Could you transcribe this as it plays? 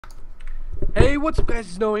Hey, what's up guys,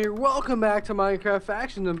 it's Noah here. Welcome back to Minecraft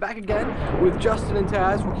Factions. I'm back again with Justin and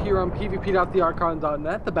Taz. We're here on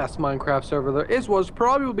pvp.thearchon.net, the best Minecraft server there is, was,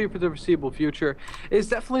 probably will be for the foreseeable future. It's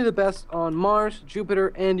definitely the best on Mars, Jupiter,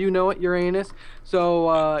 and you know it, Uranus.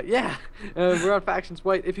 So, yeah, we're on Factions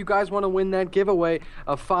White. If you guys want to win that giveaway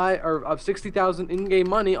of 60,000 in-game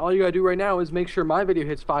money, all you gotta do right now is make sure my video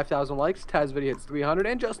hits 5,000 likes, Taz's video hits 300,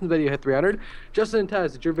 and Justin's video hit 300. Justin and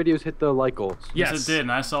Taz, did your videos hit the like goals? Yes, it did,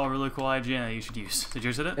 and I saw a really cool IGN that you should use. Did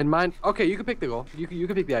yours hit it? And mine, okay, you can pick the goal. You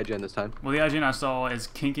can pick the IGN this time. Well, the IGN I saw is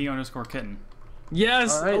kinky_kitten.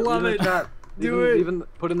 Yes, right, I love it. Do it. Even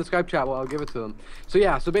put in the Skype chat. Well, I'll give it to them. So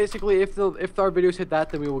yeah. So basically, if our videos hit that,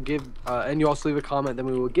 then we will give. And you also leave a comment, then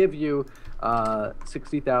we will give you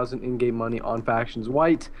 60,000 in-game money on Factions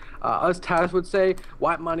White. Us Taz would say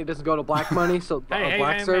white money doesn't go to black money, so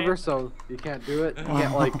black server. So you can't do it. You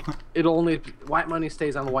can't, like it'll only white money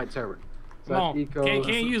stays on the white server. So Come on,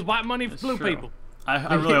 can't use white money for blue people.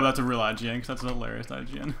 I really hope that's a real IGN because that's an hilarious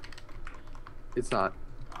IGN. It's not.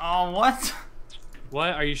 Oh, what?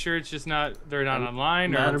 What? Are you sure it's just not? They're not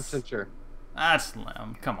online, or? 100% sure. That's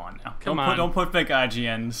come on now. Don't put fake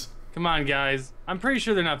IGNs. Come on, guys. I'm pretty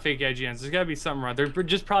sure they're not fake IGNs. There's gotta be something wrong. They're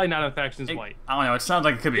just probably not on Factions White. I don't know. It sounds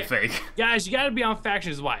like it could be fake. Guys, you gotta be on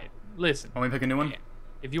Factions White. Listen. Want me to pick a new one?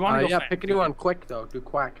 If you want to go, yeah, pick a new one quick though. Do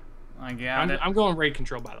quack. I got it. I'm going raid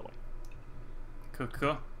control, by the way.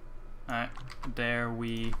 Cool. Alright, there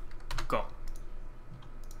we go.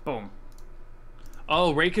 Boom.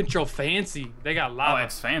 Oh, raid control fancy. They got lava. Oh,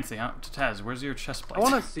 it's fancy, huh? Taz, where's your chest plate? I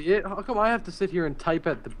want to see it. How come I have to sit here and type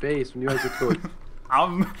at the base when you guys are doing?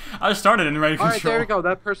 I started in raid control. All right, there we go.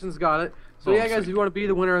 That person's got it. So yeah, guys, if you want to be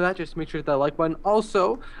the winner of that, just make sure to hit that like button.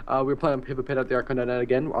 Also, we're playing on pivotpit.thearchon.net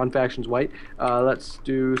again on Factions White. Let's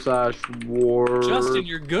do /war. Justin,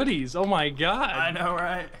 your goodies. Oh my god. I know,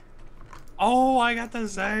 right? Oh, I got the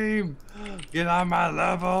same. Get on my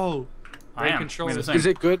level. Raid control. Is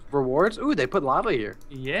it good rewards? Ooh, they put lava here.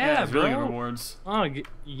 Yeah, it's really good rewards. Oh,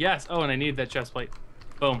 yes. Oh, and I need that chest plate.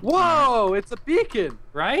 Boom. Whoa, it's a beacon.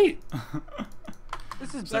 Right?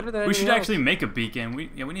 This is better than we should else. actually make a beacon. We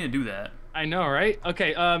need to do that. I know, right?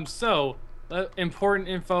 Okay, so important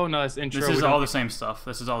info. No, that's intro. This is all the same stuff.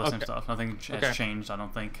 This is all the same stuff. Nothing has changed, I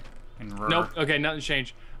don't think. Nope. Okay, nothing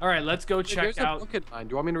changed. All right, let's go check out. Book in mind.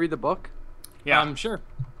 Do you want me to read the book? Yeah. Sure.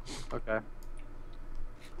 Okay.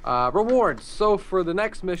 Rewards. So for the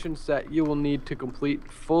next mission set, you will need to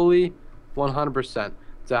complete fully 100%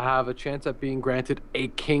 to have a chance at being granted a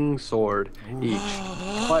king sword each.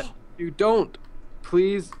 But if you don't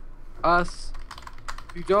please us,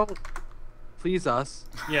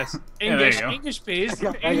 Yes. English, please.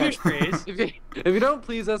 English, please. If you don't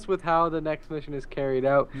please us with how the next mission is carried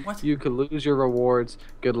out, you could lose your rewards.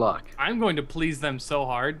 Good luck. I'm going to please them so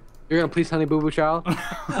hard. You're gonna please Honey Boo Boo Child?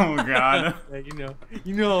 Oh god. Yeah,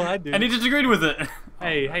 you know I do. And he disagreed with it.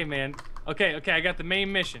 Hey man. Okay, I got the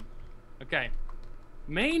main mission. Okay.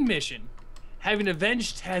 Main mission. Having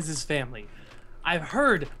avenged Taz's family. I've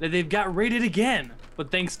heard that they've got raided again, but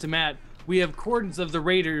thanks to Matt, we have coordinates of the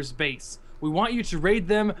raiders' base. We want you to raid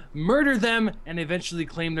them, murder them, and eventually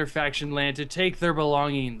claim their faction land to take their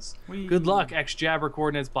belongings. Good luck, X-Jabber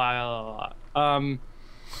coordinates, blah, blah, blah.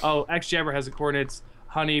 Oh, X-Jabber has the coordinates.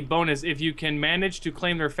 Honey, bonus, if you can manage to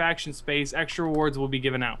claim their faction space, extra rewards will be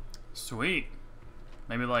given out. Sweet.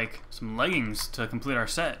 Maybe like some leggings to complete our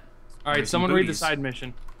set. All right, someone read the side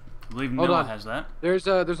mission. I believe Noah has that. There's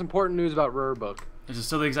important news about Book. Is it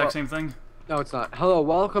still the exact same thing? No, it's not. Hello,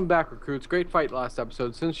 welcome back, recruits. Great fight last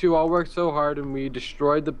episode. Since you all worked so hard and we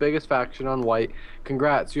destroyed the biggest faction on White,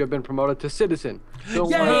 congrats, you have been promoted to Citizen.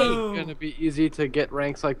 Don't worry, it's gonna be easy to get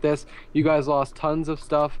ranks like this. You guys lost tons of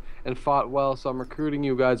stuff and fought well, so I'm recruiting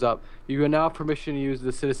you guys up. You now have permission to use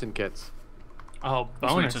the Citizen kits. Oh,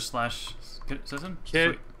 bonus. /citizen?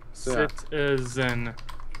 Kit Citizen.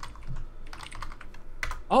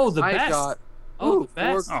 Oh, the best. The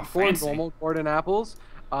best. Four normal golden apples.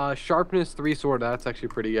 Sharpness 3 sword, that's actually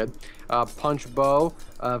pretty good. Punch bow,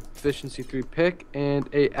 efficiency 3 pick, and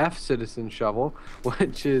a F citizen shovel,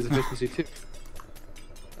 which is efficiency 2.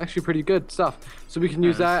 Actually pretty good stuff. So we can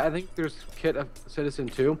use that. I think there's kit of citizen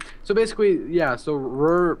 2. So basically, yeah, so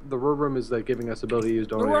the room is like giving us ability to use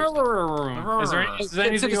donators. Is there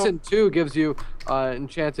anything Citizen 2 gives you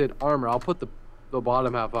enchanted armor. I'll put the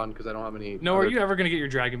bottom half on because I don't have any. No, are you ever gonna get your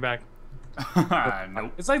dragon back?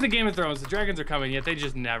 Nope. It's like the Game of Thrones. The dragons are coming, yet they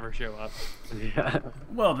just never show up. Yeah.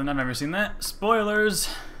 Well, then I've never seen that. Spoilers.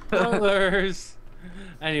 Spoilers.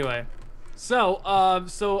 Anyway, so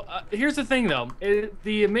here's the thing though.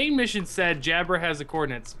 The main mission said Jabber has the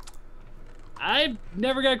coordinates. I've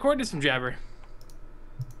never got coordinates from Jabber.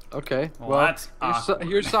 Okay. Well, that's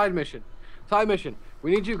here's side mission. Side mission.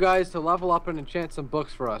 We need you guys to level up and enchant some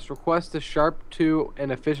books for us. Request a Sharp 2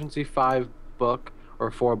 and Efficiency 5 book,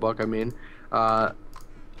 or 4 book, I mean,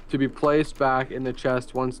 to be placed back in the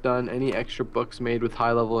chest. Once done, any extra books made with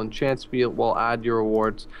high-level enchants will add your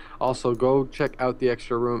rewards. Also, go check out the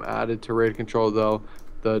extra room added to raid control, though,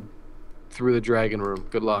 through the dragon room.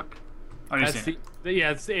 Good luck. That's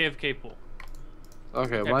yeah, it's the AFK pool.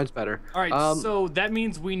 Okay, mine's better. All right, so that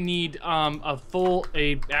means we need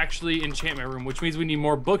actually enchantment room, which means we need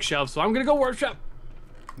more bookshelves. So I'm gonna go warp shop.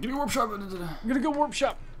 Give me warp shop. I'm gonna go warp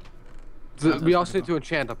shop. We also need to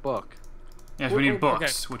enchant a book. Yes, we need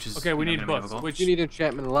books, which is we need books. Which you need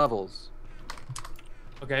enchantment levels.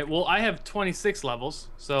 Okay, well I have 26 levels,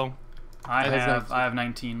 so I have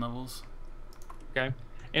 19 levels. Okay,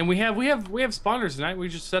 and we have spawners tonight. We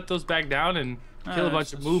just set those back down and kill a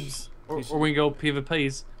bunch of moobs. Or we can go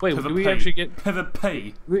PvPs. Wait, do we actually get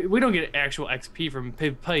PvP? We don't get actual XP from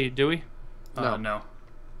PvP, do we? No. All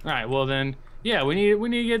right, well then, yeah, we need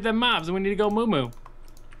to get them mobs, and we need to go moo.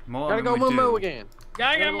 Gotta go moo again.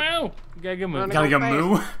 Gotta go moo. Gotta go moo. Gotta go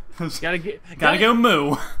moo. Gotta go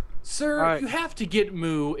moo. Sir, you have to get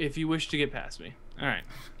moo if you wish to get past me. All right.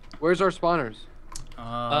 Where's our spawners?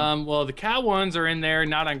 Well, the cow ones are in there,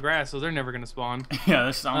 not on grass, so they're never gonna spawn. Yeah,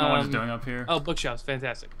 I don't know what it's doing up here. Oh, bookshelves,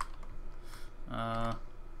 fantastic.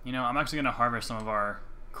 You know, I'm actually gonna harvest some of our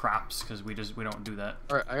crops because we don't do that.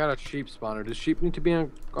 All right, I got a sheep spawner. Does sheep need to be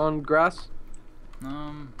on grass?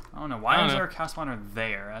 I don't know. Why is there a cow spawner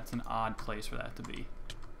there? That's an odd place for that to be.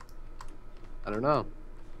 I don't know.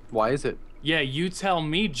 Why is it? Yeah, you tell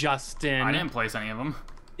me, Justin. I didn't place any of them.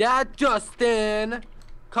 Yeah, Justin.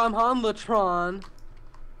 Come on, Latron.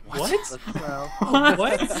 What?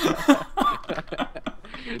 What?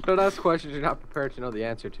 Don't ask questions you're not prepared to know the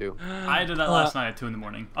answer to. I did that last night at 2 in the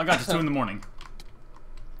morning. I got to 2 in the morning.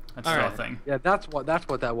 That's still a thing. Yeah, that's what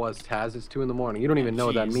that was, Taz. It's 2 in the morning. You don't even know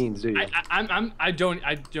what that means, do you? I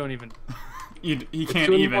don't even. He It's can't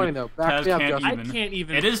 2 in the even. morning, though. Back me up, Justin. I can't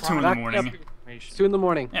even. It is 2 in the morning. It's 2 in the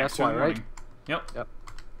morning. Yeah, That's 2 in why, the right? morning. Yep.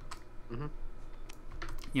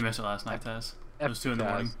 You missed it last night, Taz. It was 2 in the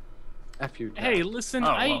morning. F you, Taz. Hey, listen,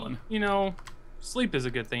 you know, sleep is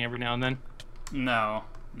a good thing every now and then. No.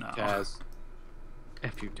 Taz.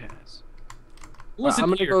 F you, Taz. Listen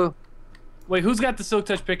I'm gonna go. Wait, who's got the Silk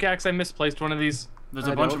Touch pickaxe? I misplaced one of these. There's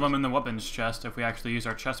a bunch of them in the weapons chest if we actually use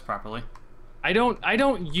our chest properly. I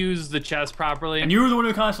don't use the chest properly. And you were the one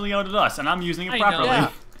who constantly yelled at us, and I'm using it properly.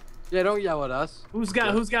 Yeah, don't yell at us. Who's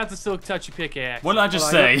got the Silk Touch pickaxe? What did I just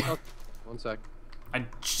say? One sec. I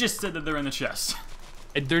just said that they're in the chest.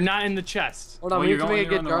 They're not in the chest. Hold on, we need to make it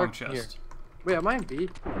get dark here. Wait, am I in B?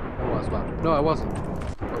 I was not. No, I wasn't.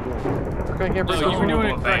 I can't break you were doing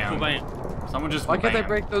it correct. Bam. Someone just. Why can't I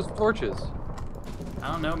break those torches?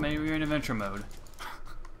 I don't know. Maybe we're in adventure mode.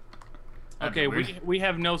 Okay, we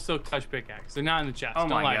have no Silk Touch pickaxe. They're not in the chest. Oh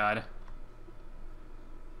my god.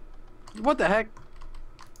 What the heck?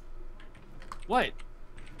 What?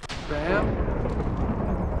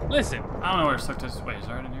 Bam. Listen. I don't know where Silk Touch is. Wait, is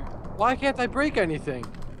there in here? Why can't I break anything?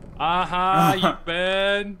 Aha, you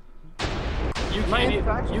bad.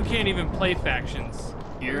 You can't even play factions.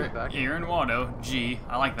 Here in Watto, G.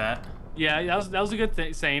 I like that. Yeah, that was a good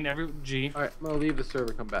thing saying. G. All right, I'm gonna leave the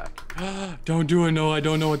server. Come back. Don't do it. No, I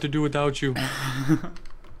don't know what to do without you.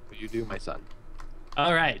 You do, my son.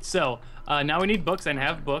 All right, so now we need books and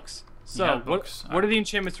have books. So what are the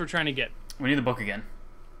enchantments we're trying to get? We need the book again.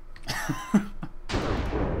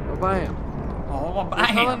 Oh, bam. Oh, bam.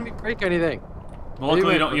 It's not letting me break anything. Well,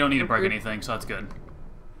 luckily you don't need to break anything, so that's good.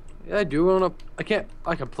 Yeah, I do.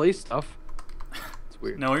 I can play stuff. It's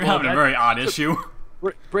weird. No, you're having a very odd issue.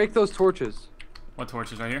 Break those torches. What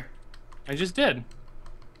torches right here? I just did.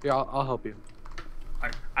 Yeah, I'll help you.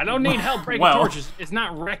 I don't need help breaking torches. It's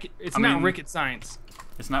not not Ricket Science.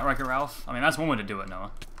 It's not Wreck-It Ralph. I mean, that's one way to do it,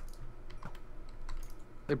 Noah.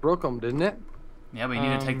 They broke them, didn't it? Yeah, but you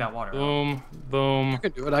need to take that water Boom, boom. You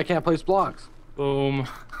can do it. I can't place blocks. Boom.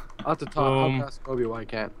 I'll have to talk. I'll ask Obi why I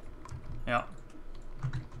can't. Yeah.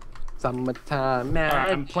 Summertime magic.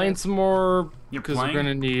 Alright, I'm playing some more You're because we're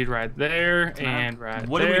gonna need right there and right there.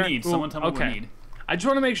 What do we need? Someone tell me what we need. I just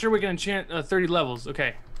want to make sure we can enchant 30 levels.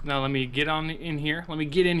 Okay, now let me get in here. Let me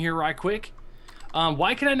get in here right quick.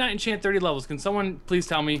 Why can I not enchant 30 levels? Can someone please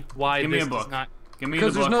tell me why this does not? Give me the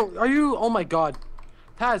book. Because there's no. Are you? Oh my God,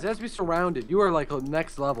 Taz, it has to be surrounded. You are like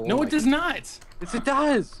next level. No, it does not. Yes, it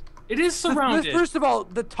does. It is surrounded. First of all,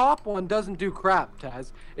 the top one doesn't do crap,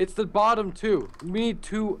 Taz. It's the bottom two. We need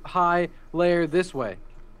 2 high layer this way.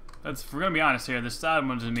 If we're gonna be honest here, this side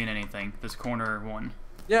one doesn't mean anything. This corner one.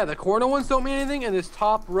 Yeah, the corner ones don't mean anything, and this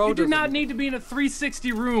top row You do doesn't not mean need to be in a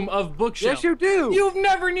 360 room of bookshelves. Yes, you do. You've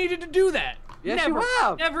never needed to do that. Yes, never, you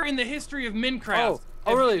have. Never in the history of Minecraft.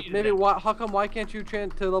 Oh, really? Maybe how come? Why can't you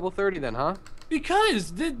chant to level 30 then, huh?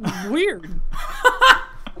 Because weird.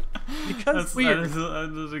 Because weird.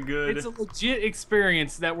 That is a good. It's a legit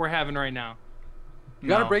experience that we're having right now. You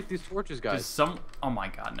gotta break these torches, guys. Oh my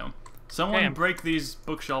god, no. Someone break these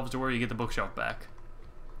bookshelves to where you get the bookshelf back.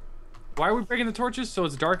 Why are we breaking the torches? So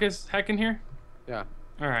it's dark as heck in here? Yeah.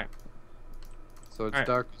 Alright. So it's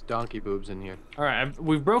dark as donkey boobs in here. Alright,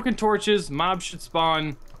 we've broken torches. Mobs should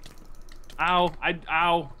spawn. Ow.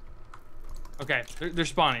 Ow. Okay, they're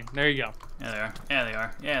spawning. There you go. Yeah, they are. Yeah, they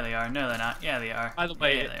are. Yeah, they are. No, they're not. Yeah, they are. By the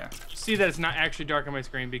way, yeah, they are. See that it's not actually dark on my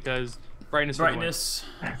screen because brightness.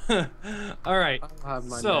 All right.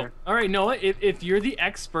 So, all right, Noah, if you're the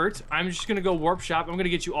expert, I'm just gonna go warp shop. I'm gonna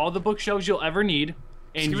get you all the bookshelves you'll ever need,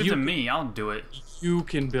 and give it to me. I'll do it. You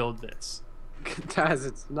can build this. Taz,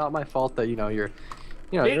 it's not my fault that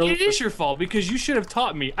it is your fault because you should have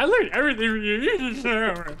taught me. I learned everything from you.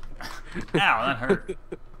 Ow, that hurt.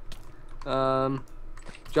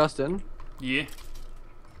 Justin. Yeah.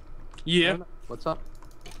 Yeah. What's up?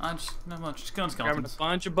 Not much. Just killing Grabbing skeletons. a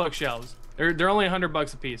bunch of bookshelves. They're only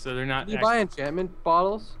 $100 a piece, so they're not. Did you buy enchantment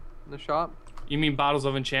bottles in the shop? You mean bottles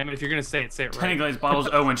of enchantment? If you're gonna say it right. Technically, it's bottles.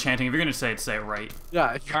 Oh, enchanting. If you're gonna say it right.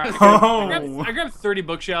 Yeah. Right, I grabbed 30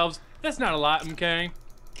 bookshelves. That's not a lot, okay?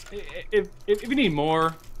 If you need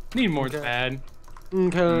more, is bad.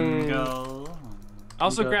 Okay. I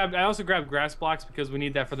also grabbed grass blocks because we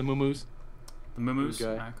need that for the moo-moos. The moo-moos?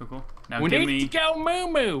 Okay. Alright, cool. Now we need to go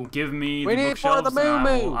moo-moo! Give me we the need bookshelves for the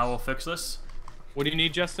moo-moos. I will fix this. What do you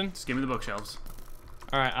need, Justin? Just give me the bookshelves.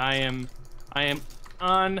 Alright, I am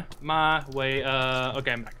on my way.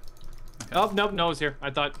 Okay, I'm back. Okay. Oh, nope, Noah's here. I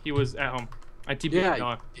thought he was at home. I TP'd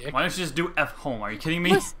Noah. Why don't you just do F home? Are you kidding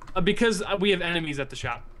me? Because we have enemies at the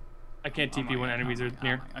shop. I can't TP when enemies are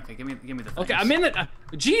near. Okay, give me the things. Okay, I'm in the.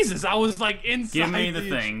 Jesus, I was like inside. Give me the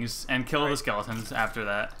things and kill the skeletons after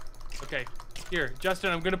that. Okay, here,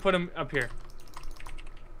 Justin, I'm gonna put him up here.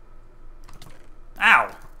 Ow!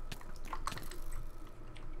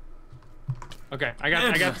 Okay, I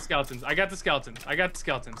got the skeletons. I got the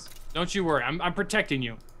skeletons. Don't you worry. I'm protecting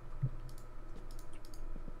you.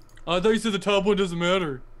 I thought you said the top one doesn't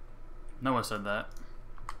matter. Noah said that.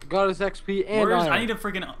 Got us XP and iron. I need a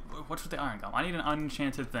freaking. What's with the iron golem? I need an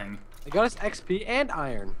unenchanted thing. I got us XP and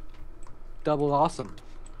iron. Double awesome.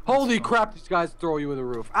 Holy crap! These guys throw you in the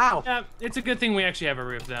roof. Ow! Yeah, it's a good thing we actually have a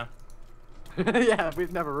roof, though. Yeah,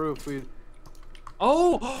 we've never roofed.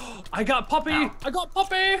 Oh! I got puppy! Ow. I got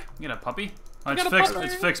puppy! You got a puppy? Oh, it's fixed.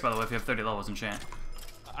 It's fixed, by the way. If you have 30 levels enchant.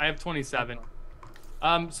 I have 27.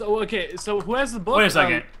 So who has the book? Wait a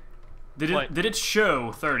second. Did it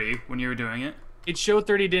show 30 when you were doing it? It showed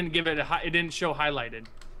 30. Didn't give it it didn't show highlighted.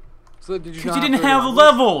 So did you? Because you didn't have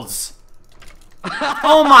levels.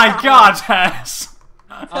 Oh my God, Tess.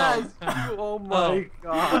 Oh my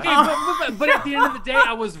God. Okay, but at the end of the day,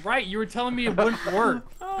 I was right. You were telling me it wouldn't work.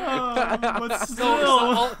 But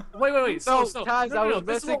still. Wait. So, Taz, I was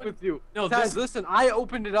messing with you. No, Taz, listen. I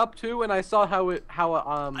opened it up too, and I saw how I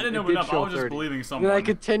didn't open it up. I was just believing someone. And I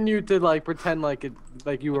continued to pretend like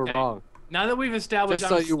you were wrong. Now that we've established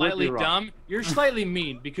I'm slightly dumb, you're slightly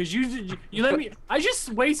mean because you let me. I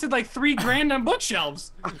just wasted like $3 grand on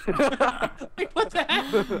bookshelves. Like, what the heck?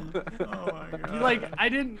 Oh my God. Like I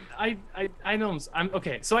didn't. I know. I'm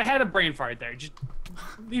okay. So I had a brain fart there. Just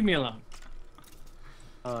leave me alone.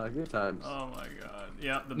 Good times. Oh my God.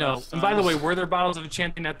 Yeah. No. And by the way, were there bottles of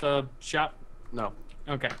enchanting at the shop? No.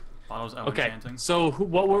 Okay. Bottles of okay. enchanting. So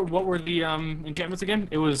what were the enchantments again?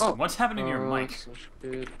 It was. Oh, what's happening to your mic?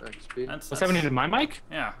 What's happening to my mic?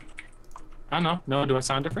 Yeah. I don't know. No, do I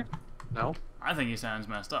sound different? No. I think he sounds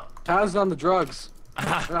messed up. Taz on the drugs.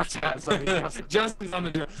 Not Taz. I mean, Justin's on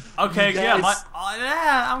the drugs. Okay. Yes.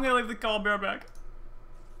 Yeah. I'm gonna leave the call. Be right back.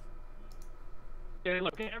 Okay,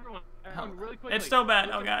 look, everyone, really quickly. It's still bad.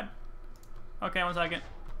 Oh God. Okay, 1 second.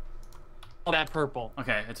 Oh, that purple.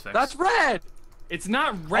 Okay, it's fixed. That's red. It's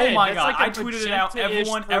not red. Oh my That's God! like I tweeted it out. Every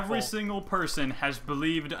purple. single person has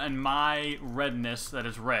believed in my redness that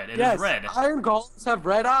is red. It Yes, is red. Iron golems have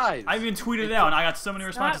red eyes. I even tweeted it out, and I got so many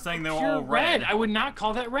responses saying they were all red. I would not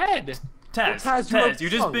call that red. Taz, you're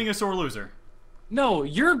just being a sore loser. No,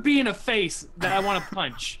 you're being a face that I want to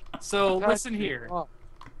punch. So listen here. All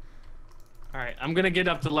right, I'm gonna get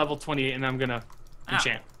up to level 28, and I'm gonna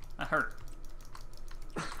enchant. That hurt.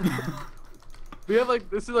 We have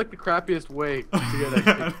this is the crappiest way to get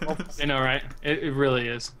XP. I know, right? It really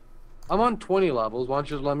is. I'm on 20 levels. Why don't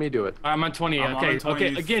you just let me do it? I'm on 28.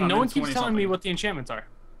 Okay. Again, no one keeps telling me what the enchantments are.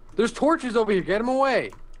 There's torches over here. Get them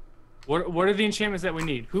away. What are the enchantments that we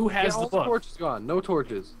need? Who has All the book? torches gone. No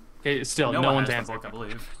torches. Okay, still, no Noah one's has the answering. book, I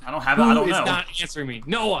believe. I don't have it. I Who don't is know. not answering me?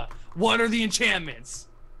 Noah, what are the enchantments?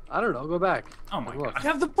 I don't know. Go back. Oh my Look. I god.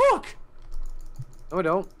 have the book. No, I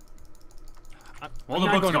don't. Well, I'm the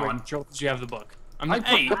not book's going to gone. wait until you have the book. I'm I not.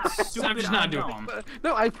 Hey, I'm stupid just not doing Adam. it.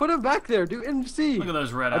 No, I put them back there, dude. And see. Look at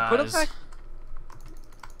those red I put them eyes. back.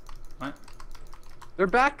 What? They're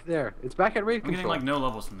back there. It's back at raid I'm getting control. like no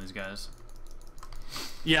levels from these guys.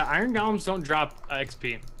 Yeah, iron golems don't drop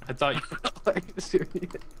XP. I thought. You,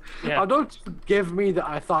 Oh, don't you give me the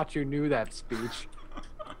I thought you knew that speech.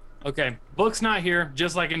 Okay, book's not here,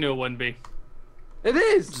 just like I knew it wouldn't be. It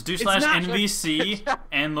is. Just do It's slash not- NVC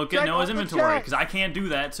and look at Check Noah's all the inventory, chests. because I can't do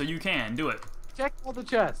that, so you can. Do it. Check all the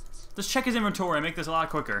chests. Just check his inventory and make this a lot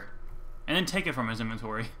quicker. And then take it from his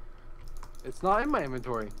inventory. It's not in my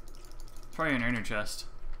inventory. It's probably in your inner chest.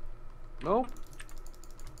 No.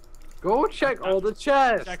 Go check all the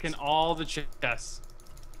chests. Checking all the chests.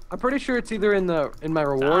 I'm pretty sure it's either in my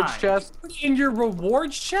rewards Die. chest. In your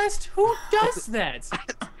rewards chest? Who does that?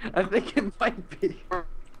 I think it might be.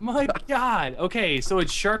 My God. Okay, so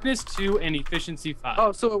it's sharpness 2 and efficiency 5.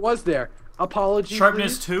 Oh, so it was there. Apologies.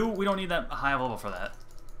 Sharpness please. 2? We don't need that high level for that.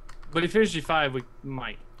 But efficiency 5, we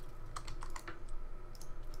might.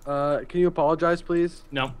 Can you apologize, please?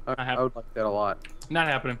 No, not I happening. would like that a lot. Not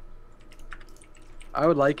happening. I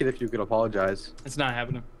would like it if you could apologize. It's not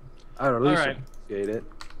happening. I don't know. At least Alright. appreciate it.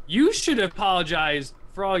 You should apologize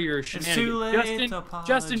for all your too shenanigans. late Justin, to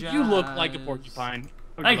Justin, you look like a apologize. porcupine.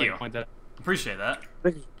 I would Thank like you. to point that out. Appreciate that.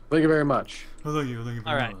 Thank you very much. Oh, thank you very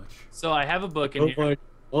All right. much. So I have a book in here.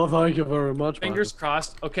 Thank you very much. Fingers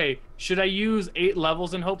crossed. Okay, should I use 8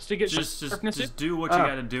 levels in hopes to get Just sharpness? just do what you Oh.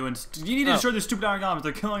 gotta do, and you need to destroy these stupid iron golems.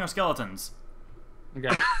 They're killing our skeletons.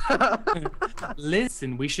 Okay.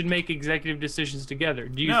 Listen, we should make executive decisions together.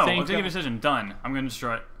 Do you No, think? I'm taking a decision. Done. I'm gonna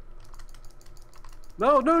destroy it.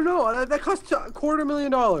 No. That costs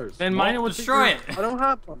 $250,000. Then Well, mine would destroy it. I don't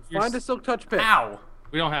have one. You're Find a silk touch pick. Ow!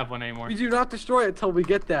 We don't have one anymore. We do not destroy it till we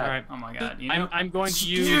get that. All right. Oh my god. You know? I'm going to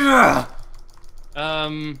use Yeah!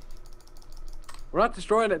 We're not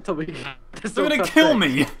destroying it till we get the They're silk gonna touch kill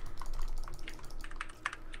pick. me.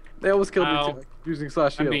 They almost killed Ow. me too. Like, using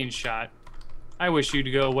slash I'm shield. being shot. I wish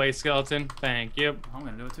you'd go away, skeleton. Thank you. I'm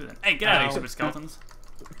gonna do it too then. Hey, get out of Ow. here, stupid skeletons.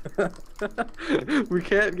 We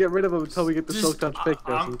can't get rid of them until we get the silk touch pick.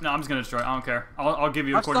 I'm Jesse. just gonna destroy it. I don't care. I'll give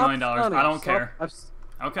you I've $250,000. stopped I don't spawning. care.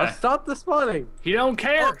 Okay. I've stopped the spawning. He don't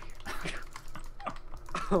care.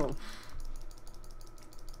 Oh,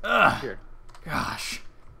 Ugh. here. Gosh.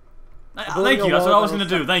 building Thank you. a That's what wall I was that'll gonna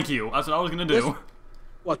do. stop- Thank you. That's what I was gonna This- do.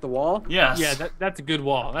 What, the wall? Yes. Yeah, that's a good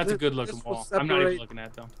wall. That's a good looking This will wall. I'm not even separate- looking at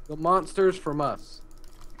it though. The monsters from us.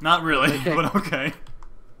 Not really, Okay. but okay.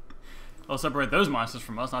 I'll separate those monsters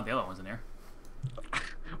from us, not the other ones in here.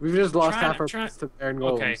 We've just lost Trying- half our trying- points to iron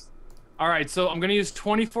golems. Okay. All right, so I'm gonna use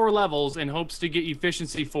 24 levels in hopes to get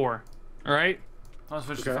efficiency 4. All right? That was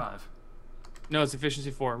 55. No, it's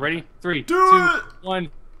efficiency 4. Ready? 3, Do 2, it!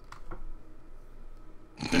 1.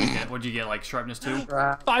 What'd you get, like sharpness 2?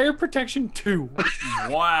 Fire protection 2.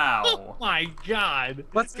 Wow. My God.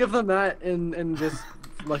 Let's give them that and just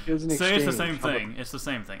like as an Say exchange. it's the same How about- thing. It's the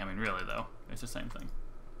same thing. I mean, really though, it's the same thing.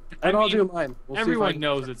 And I I'll mean, do mine. We'll see if I Everyone can-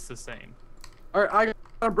 knows it's the same. All right, I got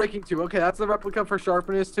a breaking 2. Okay, that's the replica for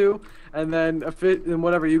sharpness 2, and then and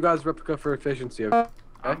whatever you guys replica for efficiency. Okay?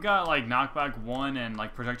 I've got like knockback 1 and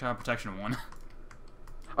like projectile protection 1. All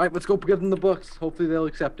right, let's go give them the books. Hopefully they'll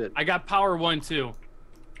accept it. I got power 1 too.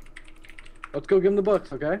 Let's go give them the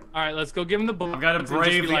books, okay? All right, let's go give him the book. I've got to and just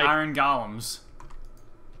brave be the like, iron golems.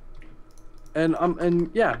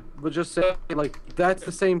 And yeah, we'll just say like that's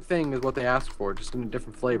the same thing as what they asked for, just in a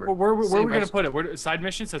different flavor. Well, where are Same we gonna recipe. put it? Where, side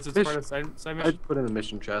mission, since it's part of side I mission. just put in the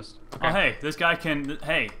mission chest. Oh hey, this guy can.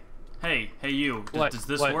 Hey you. What? Does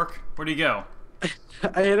this What? work? Where'd he go?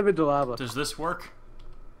 I hit him into lava. Does this work?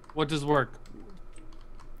 What does work?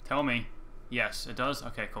 Tell me. Yes, it does.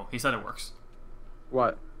 Okay, cool. He said it works.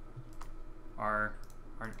 What? Our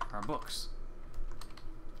books.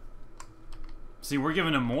 See, we're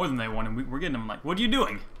giving them more than they want, and we're getting them like, what are you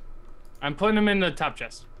doing? I'm putting him in the top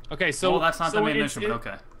chest. Okay, so Well, that's not the so main it's- mission, but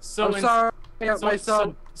okay. So I'm in- sorry. I got so, my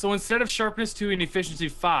son. so instead of sharpness 2 and efficiency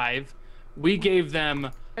 5, we gave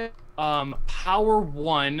them power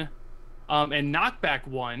 1 and knockback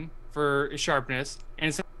 1 for sharpness,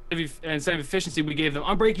 and instead of efficiency, we gave them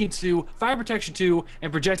unbreaking 2, fire protection 2,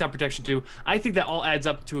 and projectile protection 2. I think that all adds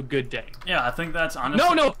up to a good day. Yeah, I think that's honestly.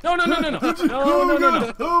 No,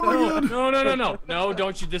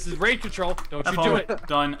 don't you, this is raid control. Don't you do it.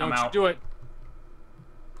 Done. Don't I'm you out. do it.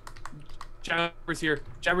 Jabber's here.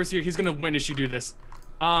 Jabber's here. He's gonna witness you do this.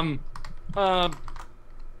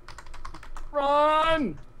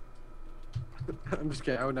 Run! I'm just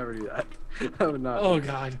kidding. I would never do that. I would not. Oh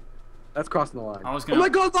God. That's crossing the line. I was gonna. Oh my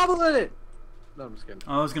God, lava lit it! No, I'm just kidding.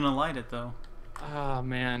 I was gonna light it though. Oh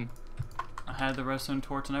man. I had the redstone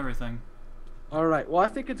torch and everything. All right. Well, I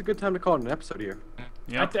think it's a good time to call it an episode here.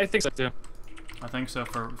 Yeah, I think so too. I think so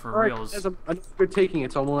for All right, reals. guys, I'm you're taking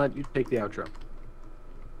it, so I'm gonna let you take the outro.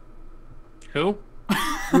 Who?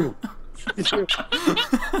 You.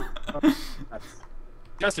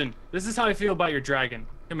 Justin, this is how I feel about your dragon.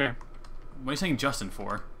 Come here. What are you saying Justin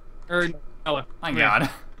for? Or Noah. My come God.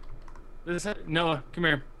 Here. This is, Noah, come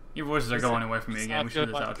here. Your voices are going away from me again. We should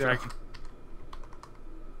do this outro.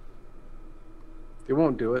 You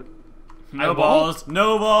won't do it. No balls.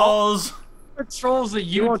 No balls. Trolls that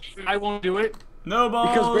you won't. I won't do it. No balls.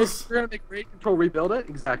 Because we're gonna make Raid Control rebuild it.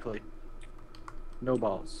 Exactly. No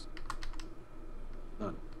balls.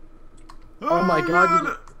 None. Oh my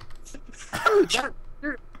God! I can't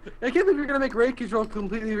believe you're gonna make Raid Control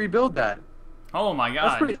completely rebuild that. Oh my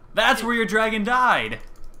God. That's where your dragon died.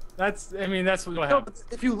 I mean, that's what No, happened. but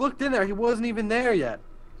if you looked in there, he wasn't even there yet.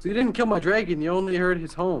 So you didn't kill my dragon. You only heard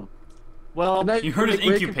his home. Well, You heard his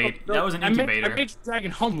incubate. That was an I incubator. made the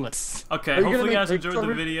dragon homeless. Okay, Are you gonna hopefully you make guys Raid enjoyed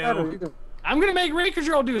Control the rebuild that, or video. you gonna- I'm gonna make Raid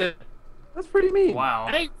Control do that. That's pretty mean. Wow.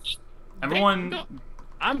 Hey, Everyone.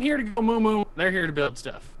 I'm here to go moo moo. They're here to build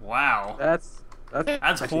stuff. Wow. That's That's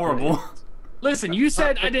actually horrible. pretty- Listen, you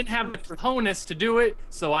said I didn't have the cojones to do it,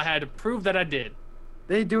 so I had to prove that I did.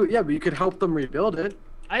 They do it, yeah, but you could help them rebuild it.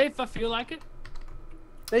 If I feel like it.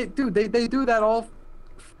 They do that all.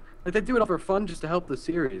 Like they do it all for fun, just to help the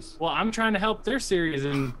series. Well, I'm trying to help their series,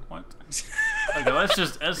 and What? Okay, let's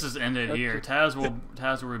just end it here. Taz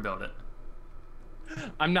will rebuild it.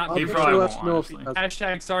 I'm not. I'll He be probably sure to won't, let you know if he honestly. does.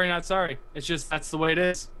 Hashtag sorry not sorry. It's just that's the way it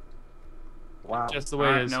is. Wow. Just the way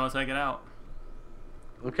All it right, is. Noah, take it out.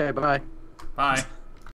 Okay, bye. Bye.